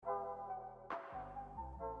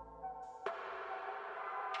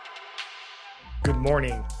Good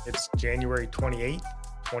morning. It's January 28th,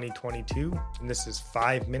 2022, and this is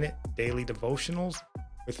 5-Minute Daily Devotionals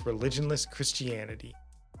with Religionless Christianity.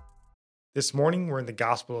 This morning, we're in the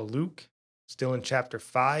Gospel of Luke, still in chapter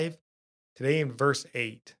 5, today in verse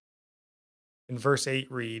 8. And verse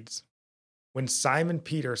 8 reads, "When Simon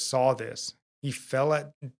Peter saw this, he fell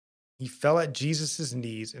at Jesus'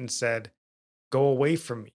 knees and said, 'Go away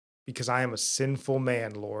from me, because I am a sinful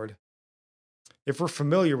man, Lord.'" If we're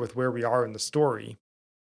familiar with where we are in the story,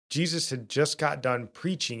 Jesus had just got done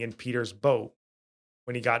preaching in Peter's boat.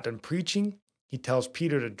 When he got done preaching, he tells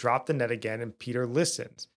Peter to drop the net again, and Peter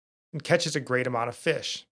listens and catches a great amount of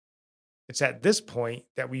fish. It's at this point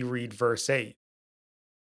that we read verse 8.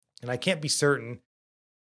 And I can't be certain,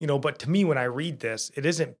 but to me, when I read this, it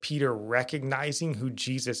isn't Peter recognizing who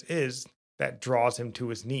Jesus is that draws him to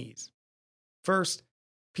his knees. First,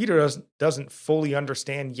 Peter doesn't fully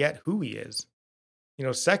understand yet who he is.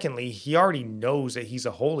 Secondly, he already knows that he's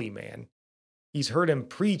a holy man. He's heard him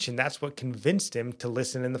preach, and that's what convinced him to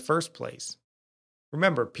listen in the first place.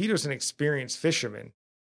 Remember, Peter's an experienced fisherman.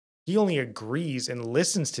 He only agrees and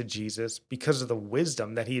listens to Jesus because of the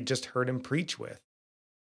wisdom that he had just heard him preach with.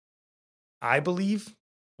 I believe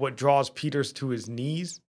what draws Peter to his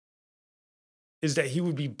knees is that he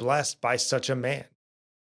would be blessed by such a man.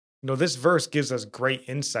 This verse gives us great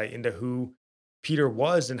insight into who Peter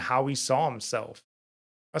was and how he saw himself.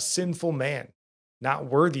 A sinful man, not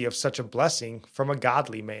worthy of such a blessing from a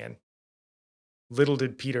godly man. Little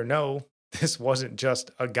did Peter know, this wasn't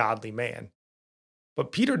just a godly man.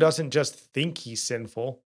 But Peter doesn't just think he's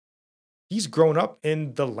sinful. He's grown up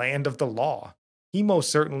in the land of the law. He most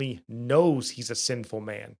certainly knows he's a sinful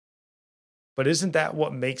man. But isn't that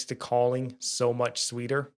what makes the calling so much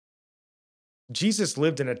sweeter? Jesus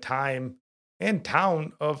lived in a time and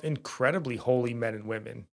town of incredibly holy men and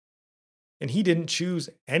women. And he didn't choose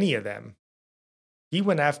any of them. He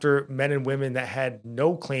went after men and women that had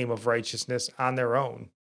no claim of righteousness on their own.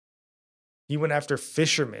 He went after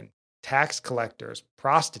fishermen, tax collectors,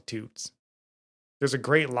 prostitutes. There's a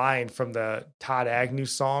great line from the Todd Agnew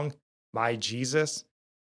song, "My Jesus."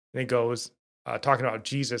 And it goes, talking about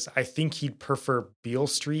Jesus, "I think he'd prefer Beale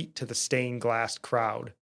Street to the stained glass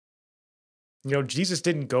crowd." Jesus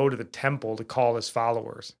didn't go to the temple to call his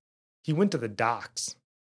followers. He went to the docks.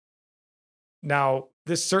 Now,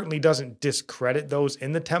 this certainly doesn't discredit those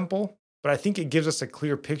in the temple, but I think it gives us a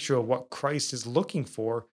clear picture of what Christ is looking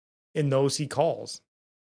for in those he calls.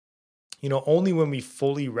 Only when we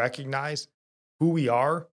fully recognize who we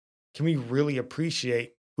are can we really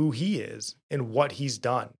appreciate who he is and what he's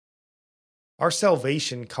done. Our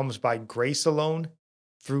salvation comes by grace alone,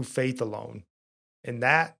 through faith alone, and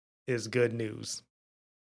that is good news.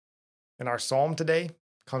 And our psalm today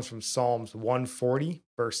comes from Psalms 140,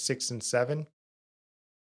 verse 6 and 7.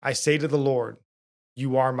 "I say to the Lord,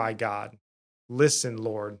 you are my God. Listen,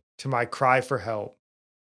 Lord, to my cry for help.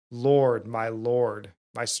 Lord,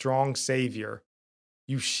 my strong Savior,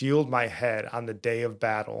 you shield my head on the day of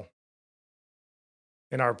battle."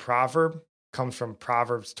 And our proverb comes from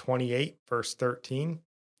Proverbs 28, verse 13.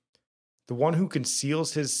 "The one who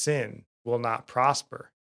conceals his sin will not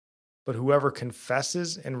prosper, but whoever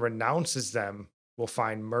confesses and renounces them will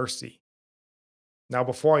find mercy." Now,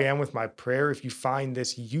 before I end with my prayer, if you find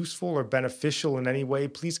this useful or beneficial in any way,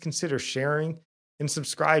 please consider sharing and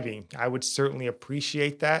subscribing. I would certainly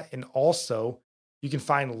appreciate that. And also, you can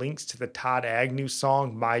find links to the Todd Agnew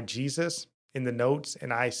song, "My Jesus," in the notes,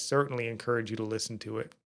 and I certainly encourage you to listen to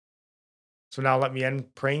it. So now let me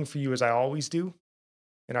end praying for you as I always do.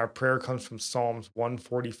 And our prayer comes from Psalms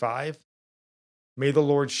 145. "May the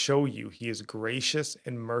Lord show you he is gracious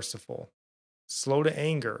and merciful, slow to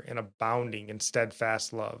anger and abounding in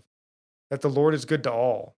steadfast love, that the Lord is good to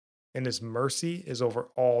all, and his mercy is over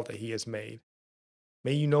all that he has made.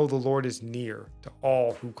 May you know the Lord is near to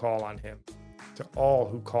all who call on him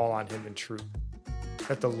in truth,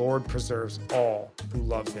 that the Lord preserves all who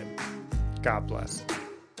love him." God bless.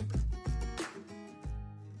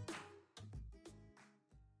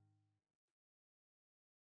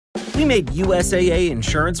 We made USAA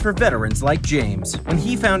insurance for veterans like James. When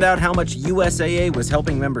he found out how much USAA was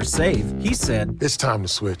helping members save, he said, "It's time to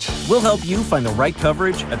switch." "We'll help you find the right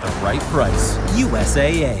coverage at the right price."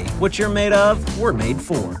 USAA. What you're made of, we're made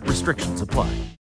for. Restrictions apply.